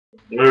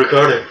We're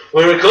recording.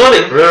 We're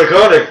recording. We're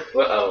recording.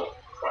 Oh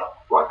crap!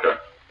 What?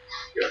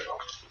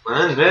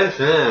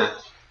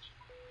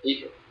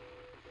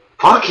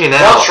 Fucking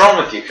hell. What's wrong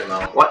with you,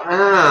 Kamil? What?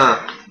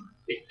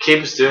 It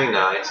keeps doing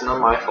that. It's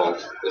not my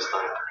fault this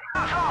time.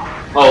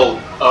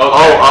 Oh.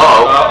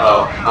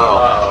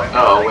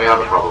 Oh, we have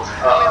a problem.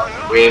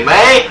 We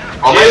may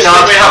or may Houston,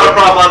 not. we have a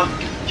problem.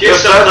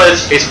 Houston,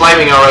 please. He's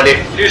flaming already.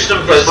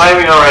 Houston, please. He's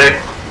flaming already.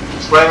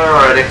 He's flaming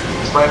already.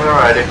 He's flaming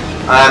already.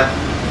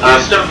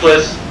 Houston,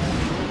 please.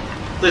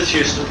 Please,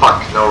 Houston.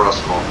 Fuck, no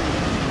Roscoe.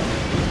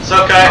 It's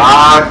okay.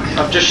 Fuck.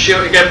 I'm just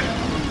shooting him.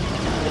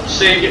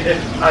 See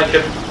if I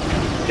can.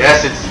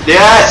 Yes,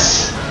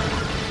 yes.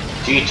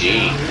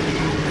 GG.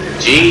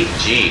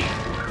 GG.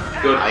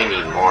 Good. I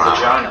need more ammo.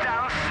 Vagina.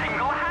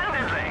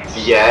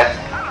 Yeah,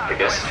 I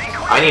guess.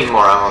 I need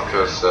more ammo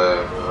because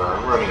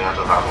I'm running out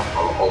of ammo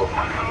for all of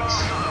my guns.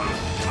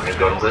 My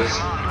guns is.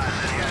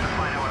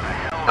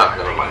 Ah,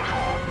 never mind.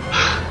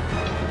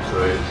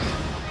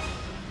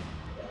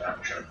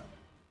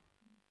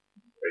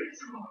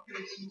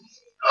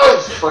 Oh,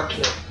 fuck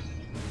yeah.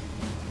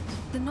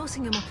 The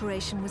Nottingham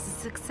operation was a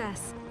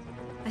success.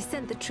 I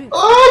sent the troops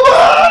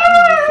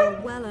Oh, for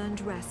a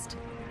well-earned rest.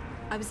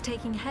 I was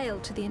taking Hale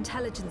to the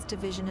intelligence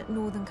division at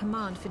Northern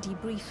Command for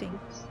debriefing.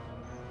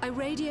 I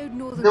radioed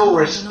Northern no Command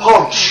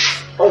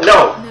response! Oh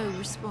no! No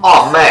response.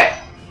 Oh man!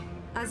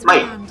 As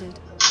Mate. commanded,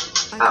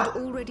 I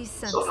could already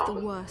sense the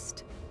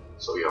worst.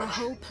 So The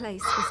whole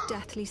place was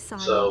deathly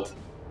silent. So.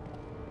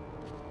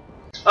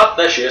 Oh,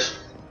 there she is.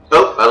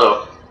 Oh,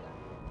 hello.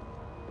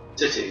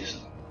 Titties.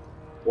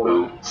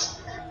 Boobs.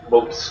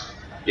 Boobs.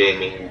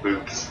 Gaming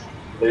boobs.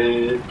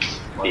 Boobs.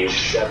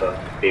 Boobs.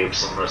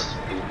 Boobs. From rest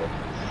of people.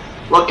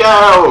 Look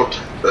out!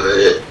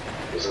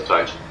 Isn't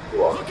right.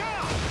 What?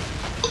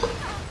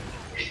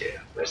 Yeah,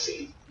 let's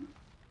see.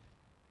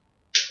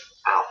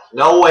 Ow.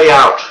 No way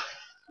out!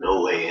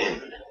 No way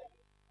in.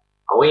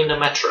 Are we in the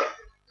metro?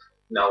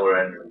 Now we're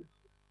in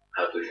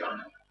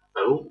Vagina.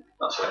 Oh?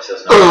 That's why it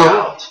says no way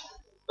out.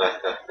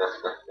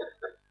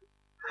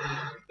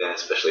 Yeah,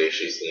 especially if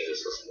she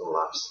sneezes or still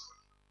laughs.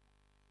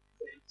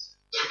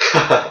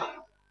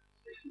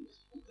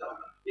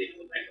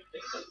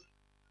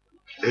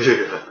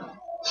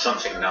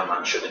 Something no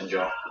man should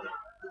enjoy.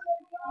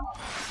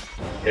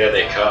 Here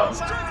they come.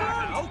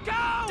 Oh,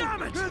 go!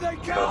 Damn it! Here they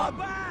come!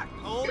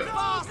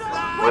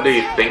 What do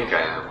you think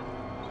I am?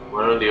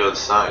 We're on the other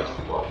side.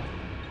 Well,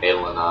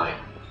 Hale and I.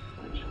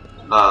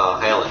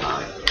 Hale and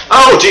I.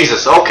 Oh,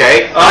 Jesus,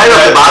 okay. Right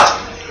off the bat.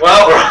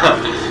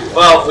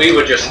 Well, we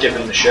were just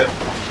given the ship.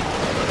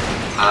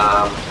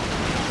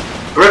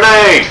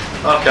 Grenade!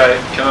 Okay,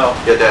 Kamil.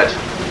 You're dead.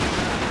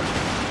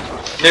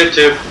 Noob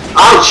tube.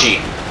 Ouchie!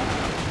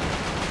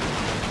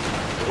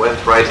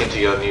 Went right into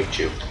your noob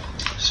tube.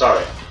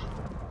 Sorry.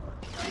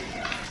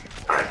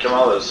 Alright,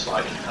 Kamil is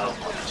like help.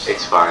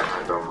 It's fine,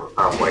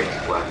 wait,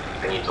 well,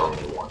 I need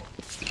only one.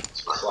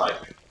 It's fine. It's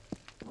like.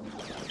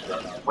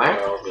 Where?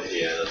 Over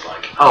here, there's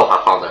like. Oh,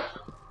 I found it.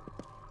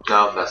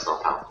 No, that's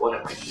not how. What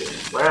am I doing?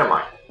 Where am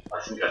I?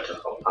 I think I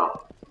took.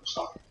 Oh,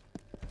 sorry.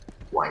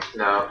 Wank.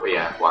 No,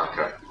 yeah,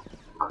 wanker.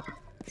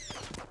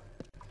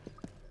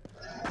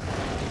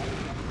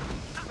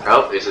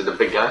 Oh, is it the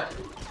big guy?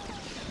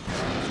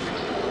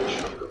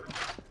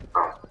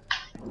 Oh.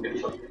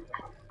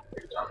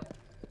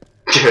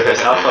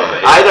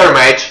 Hi there,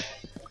 mate.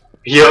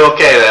 You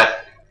okay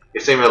there?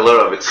 You seem a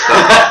little bit stuck.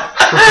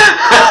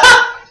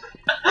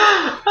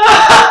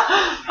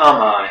 Oh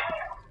my.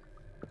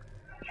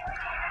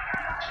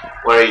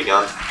 Where are you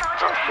gone?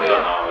 I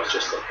don't know, I was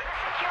just looking.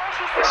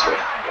 This way.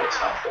 It's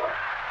halfway.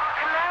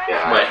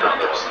 Yeah, Wait, I no,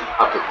 put there's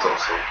I put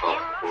also.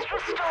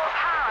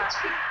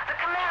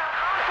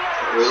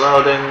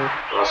 Reloading.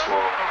 Rosmo.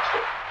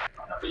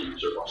 I never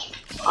use a Ross.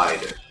 I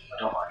do. I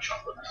don't like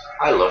chocolate.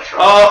 I love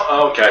chocolate.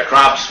 Oh, okay,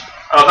 crabs.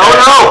 Okay. Oh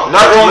no!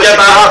 Not Everyone get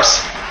back!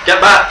 crabs!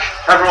 Get back!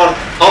 Everyone,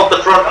 hold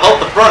the front,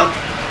 hold the front!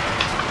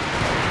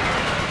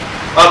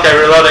 Okay,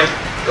 reloading.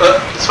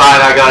 It's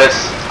fine, I got it.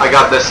 I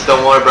got this,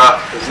 don't worry, bro.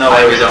 There's no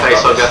way we don't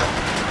face got this.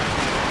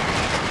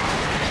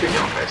 Speaking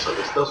of face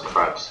huggers, those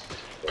crabs.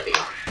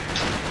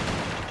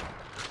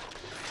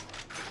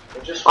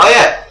 Oh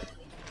yeah!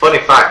 Funny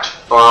fact,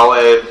 for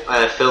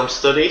our film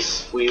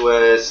studies, we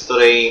were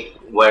studying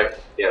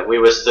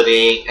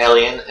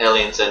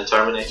Aliens and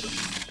Terminator.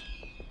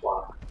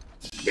 Wow.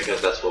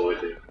 Because that's what we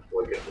do.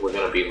 We're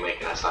gonna be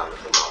making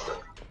assignments about them.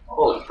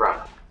 Holy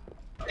crap.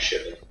 I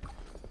shipping.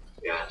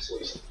 Yeah, so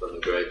it's from the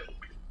grave.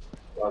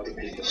 Why do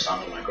people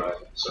stand on my grave?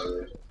 So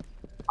rude.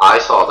 I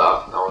saw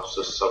that, I was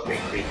just so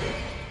being creepy.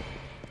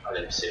 I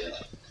didn't see it.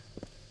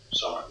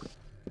 Sorry.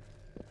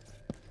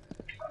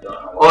 I don't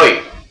know why.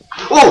 Oi!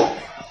 Oh!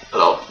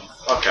 Hello.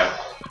 Okay.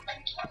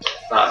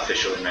 That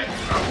officially made me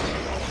proud.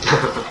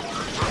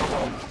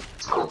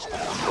 It's cool.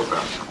 Cool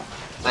crap.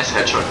 Nice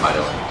headshot, by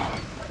the way.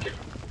 Thank you.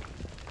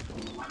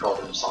 I called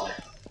him Sonic.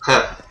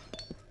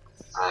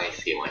 I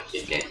see what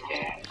you did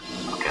there.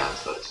 Okay,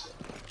 that's good.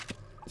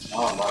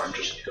 Oh, I'm more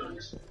interested in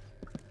guns.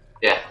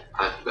 Yeah,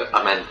 I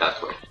meant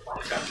that way.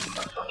 Okay.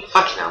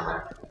 Fucking hell,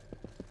 man.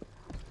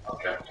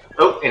 Okay.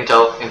 Oh, in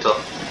Intel.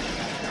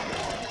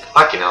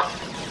 Fucking hell.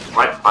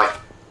 Right, bye.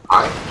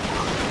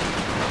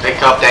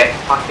 Pick up that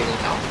fucking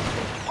intel.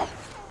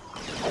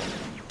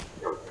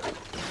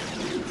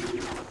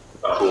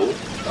 Cool.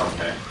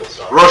 Okay, cool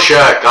stuff.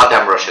 Russia!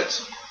 Goddamn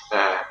Russians.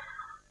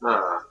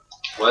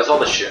 Where's all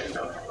the shit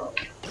coming from?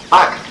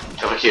 Back!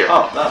 Over here.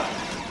 Oh, no.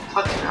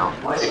 Fucking hell.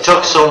 It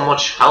took so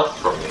much health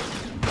from me.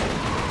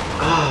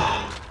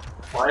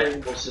 Why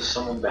was there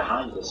someone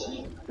behind us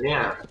anyway?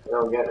 Yeah, I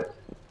don't get it.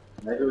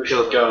 Maybe we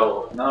should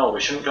go... No,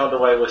 we shouldn't go the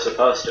way we're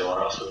supposed to, or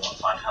else we won't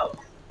find help.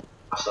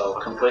 So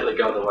completely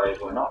go the way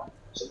we're not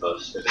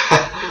supposed to,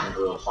 and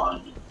we'll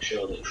find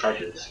surely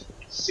treasures.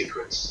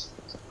 Secrets.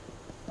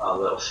 Our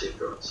little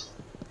secrets.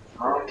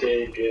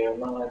 Okay, dear,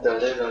 my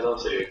little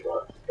secret.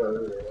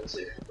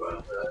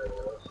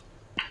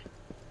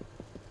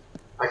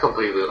 I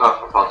completely...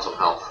 Oh, I found some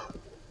health.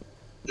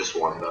 Just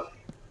one though.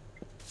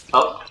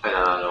 Oh, and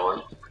another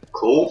one.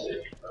 Cool.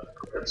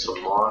 And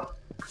some more.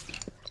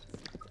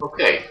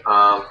 Okay,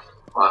 I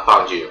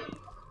found you.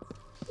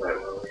 Where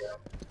were we at?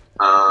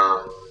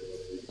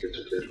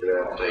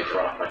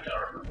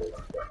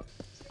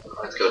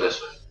 Let's go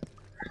this way.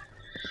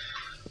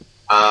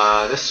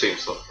 This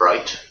seems so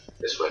bright.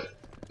 This way.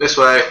 This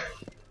way!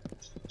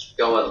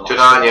 Go where the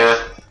Judania!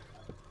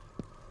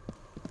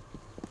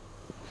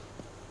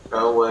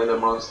 Go where the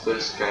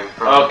monsters came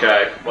from.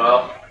 Okay,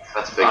 well,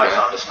 That's big. I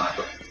found a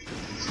sniper.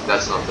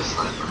 That's not the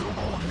sniper.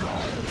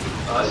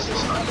 That is the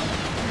sniper.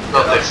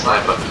 Not the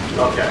sniper.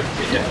 Okay,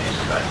 yeah, he's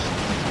best.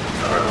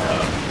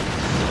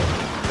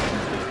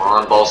 Come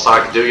on,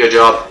 ballsack, do your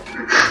job.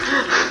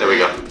 There we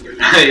go.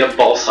 Your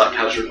ballsack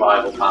has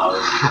revival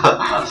powers.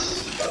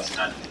 That's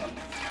kind of fun.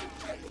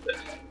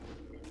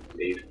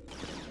 Indeed.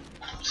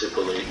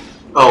 Super lead.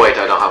 Oh wait,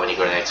 I don't have any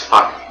grenades.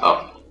 Fuck.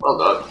 Oh, well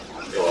done.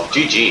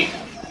 GG.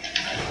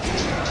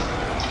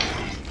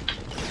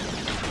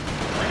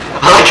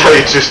 I like how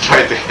you just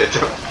tried to hit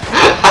him.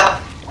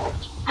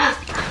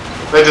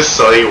 I just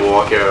saw you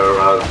walking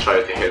around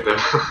trying to hit him.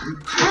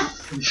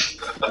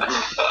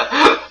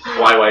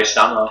 Why waste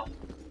ammo?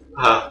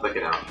 Look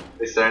at now.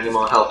 Is there any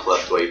more health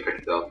left where you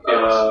picked up?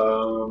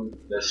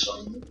 There's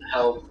some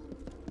health.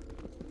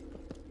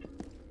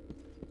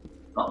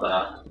 Not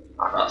there.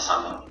 That's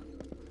ammo.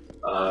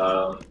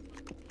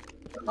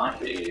 There might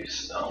be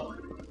stone.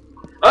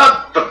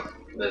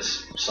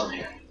 There's some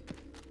here.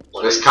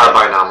 There's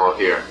carbine ammo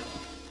here.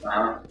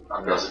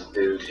 And there's a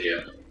dude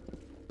here.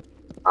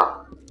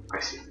 Ah, I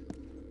see.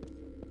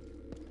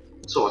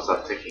 So what's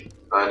that taking?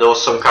 There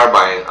was some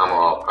carbine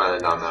ammo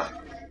down there.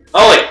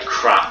 Holy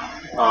crap!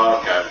 Oh,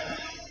 okay.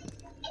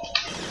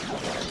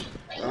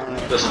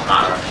 Doesn't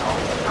matter anymore.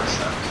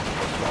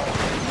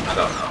 I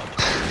don't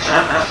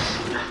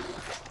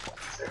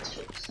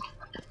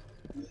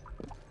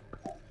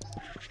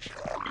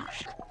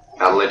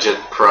know. A legit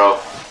pro.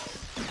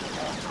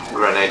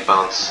 Grenade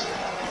bounce.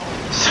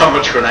 So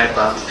much grenade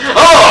bounce.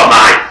 Oh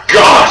my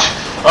god!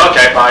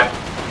 Okay, fine.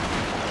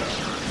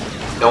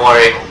 Don't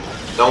worry.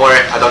 Don't worry,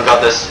 I don't got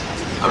this.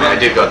 I mean, I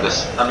do got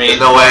this. I mean... There's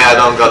no way I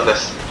don't got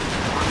this.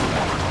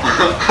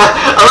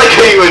 I like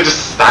how you were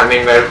just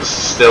standing there,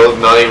 still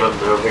not even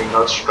moving,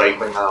 not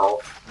strafing at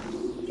all.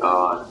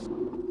 God.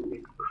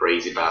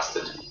 Crazy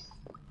bastard.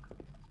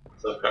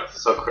 So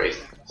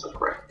crazy. So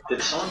crazy.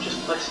 Did someone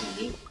just play some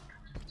music?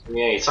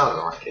 Yeah, it sounded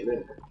like it,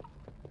 didn't it?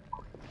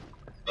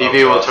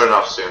 TV will turn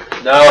off soon.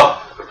 No!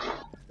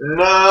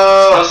 No!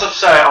 I must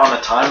set it on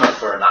a timer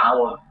for an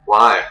hour.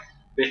 Why?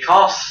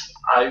 Because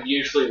I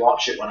usually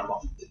watch it when I'm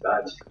off to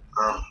bed.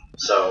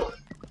 So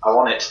I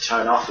want it to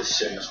turn off as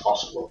soon as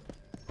possible.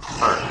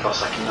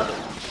 Because I can never.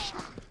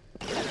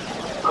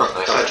 Oh,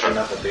 I can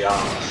never be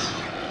asked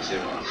to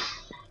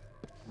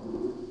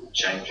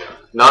change it.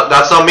 No,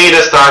 that's not me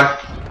this time.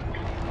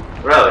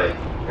 Really?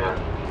 Yeah.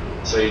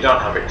 So you don't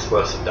have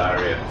explosive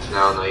diarrhea?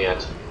 No, not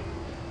yet.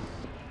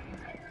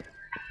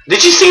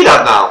 Did you see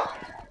that now?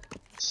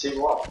 See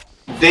what?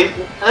 Did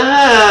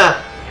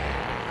Are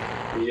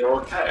you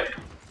okay?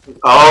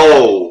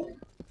 Oh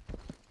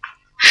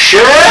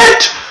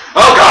shit!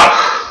 Oh god!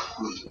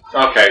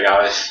 Okay,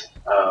 guys.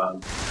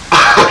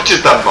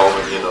 Just that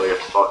moment, you know, you're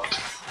fucked.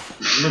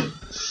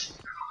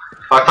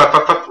 Fuck.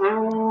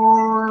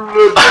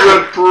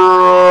 Legit,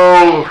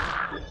 bro.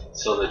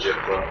 So legit,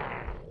 bro.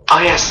 Oh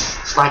yes,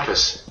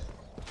 snipers.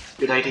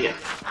 Good idea.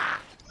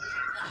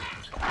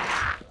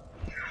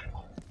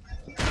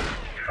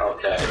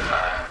 Okay.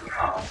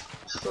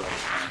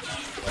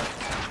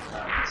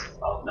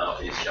 Oh no,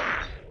 he's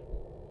jumped.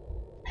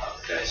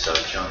 Okay, so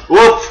jump.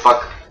 Whoop!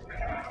 Fuck.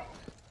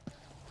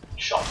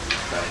 Shot in the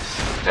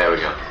face. There we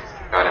go.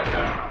 Got him.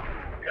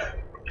 Okay.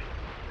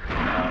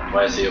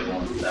 Where's the other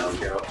one? There we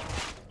go.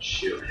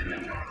 Shoot him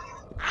in the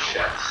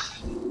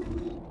chest.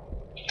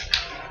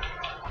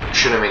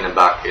 Shoot him in the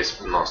back is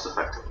most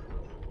effective.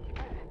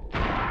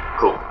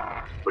 Cool.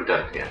 We're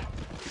done here.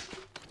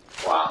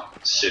 Wow.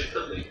 Super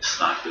elite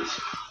snipers.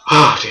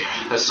 Oh dear.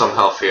 There's some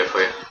health here for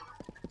you.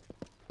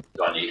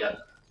 Do I need it?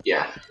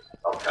 Yeah.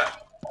 Okay.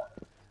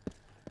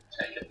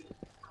 Take it.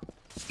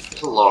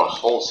 There's a lot of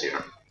holes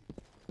here.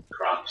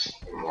 Crabs.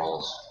 And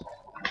walls.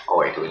 Oh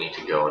wait, do we need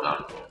to go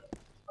down?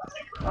 I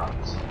think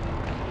perhaps.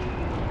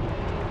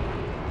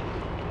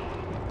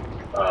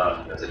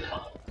 There's a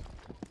tunnel.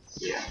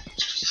 Yeah.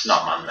 It's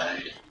not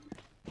man-made.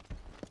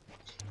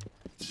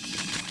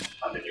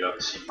 I mean, you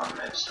ever seen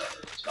man-made stuff?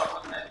 It's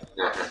not man-made.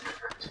 Yeah.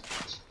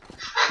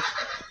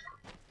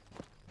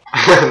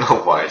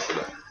 No, why is it?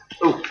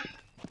 Ooh,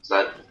 is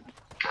that?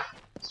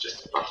 It's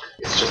just a prop.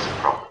 It's just a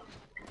prop.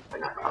 I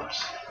got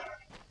props.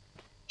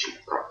 Cheap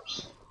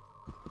props.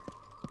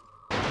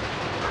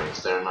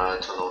 Is there not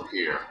a tunnel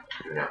here?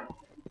 No.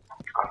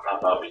 How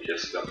about we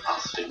just go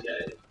past the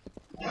gate?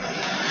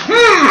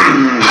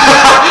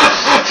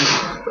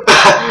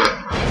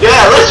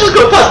 Yeah, let's just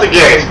go past the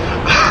gate.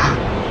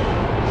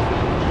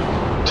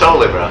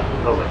 Totally, bro.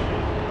 Totally.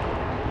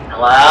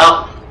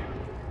 Hello?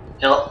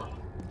 Hello?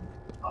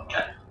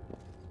 Okay.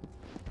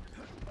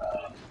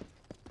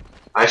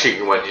 I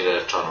actually went into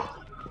the tunnel.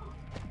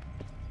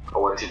 I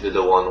went into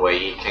the one where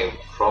he came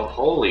from.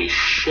 Holy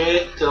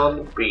shit on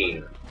the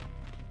beam.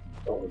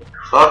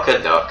 Fuck a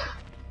duck.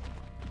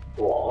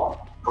 What?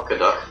 Fuck a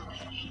duck.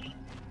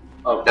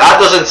 Oh, That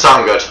doesn't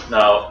sound good.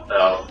 no,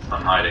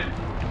 I'm hiding.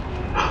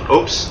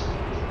 Oops.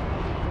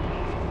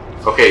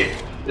 Okay,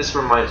 this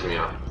reminds me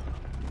of.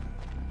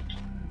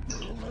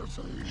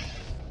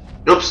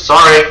 Oops,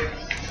 sorry.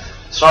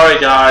 Sorry,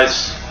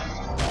 guys.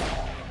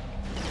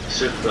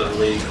 Super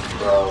League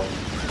Pro.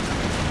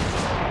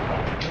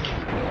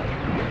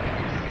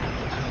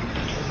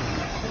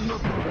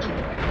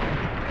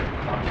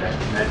 Okay,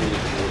 maybe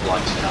if you would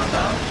like to count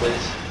down,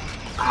 please.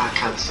 I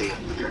can't see it.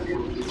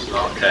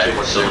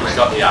 Okay, so we've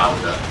got the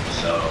outer,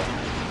 so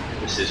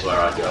this is where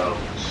I go.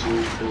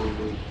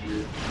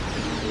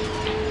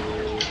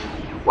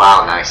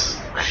 Wow, nice.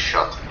 Nice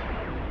shot.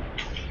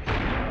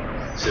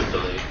 Super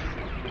League.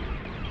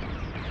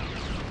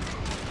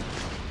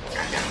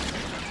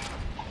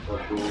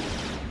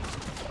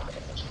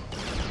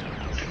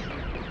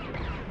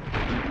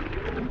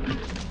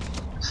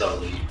 So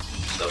League.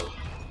 So.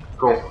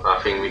 Cool, I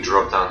think we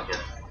dropped down here.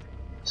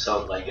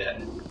 So leg it.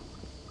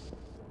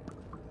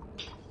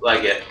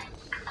 Leg it.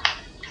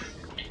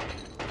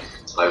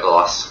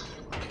 Legolas.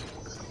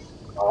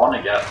 I want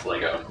to get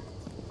Lego.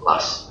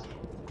 Glass.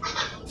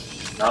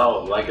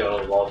 No,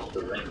 Lego Lord of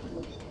the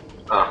Rings.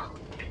 Oh.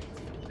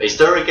 Is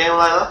there a game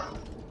like that?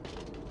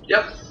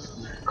 Yep.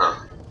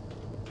 Oh.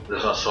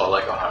 There's also a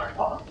Lego Harry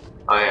Potter.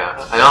 Oh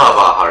yeah, I know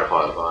about Harry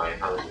Potter, but I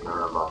don't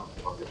know about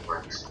how it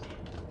works.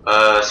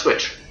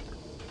 Switch.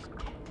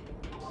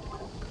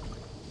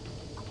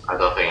 I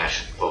don't think I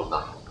should pull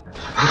that.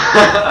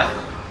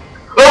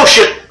 Oh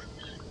shit!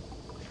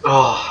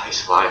 Oh, I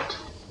survived.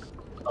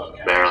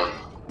 Okay. Barely.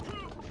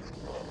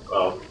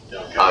 Oh,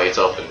 okay. Oh, it's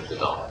open the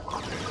door.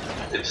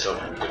 It's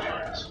open the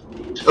doors.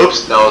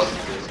 Oops, that was.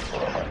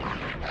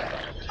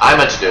 I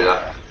meant to do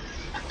that.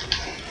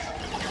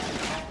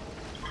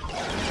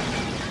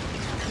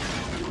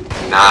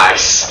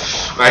 Nice!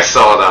 I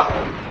saw that.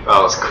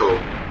 That was cool.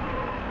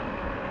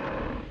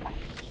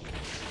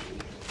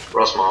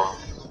 Rosmar.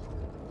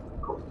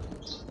 Cool.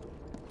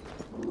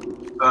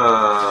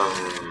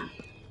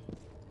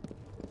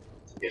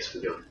 Guess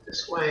we go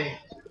this way.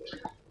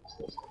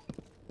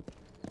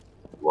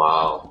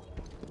 Wow.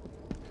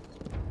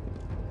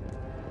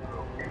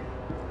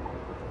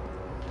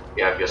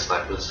 You have your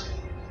snipers.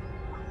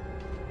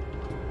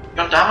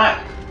 God damn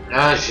it!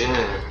 Ah, shit.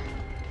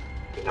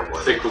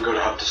 I think we're gonna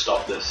have to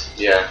stop this.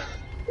 Yeah,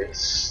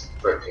 it's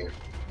 13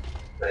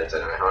 minutes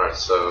anyway. Alright,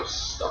 so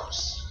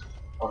stops.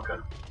 Okay.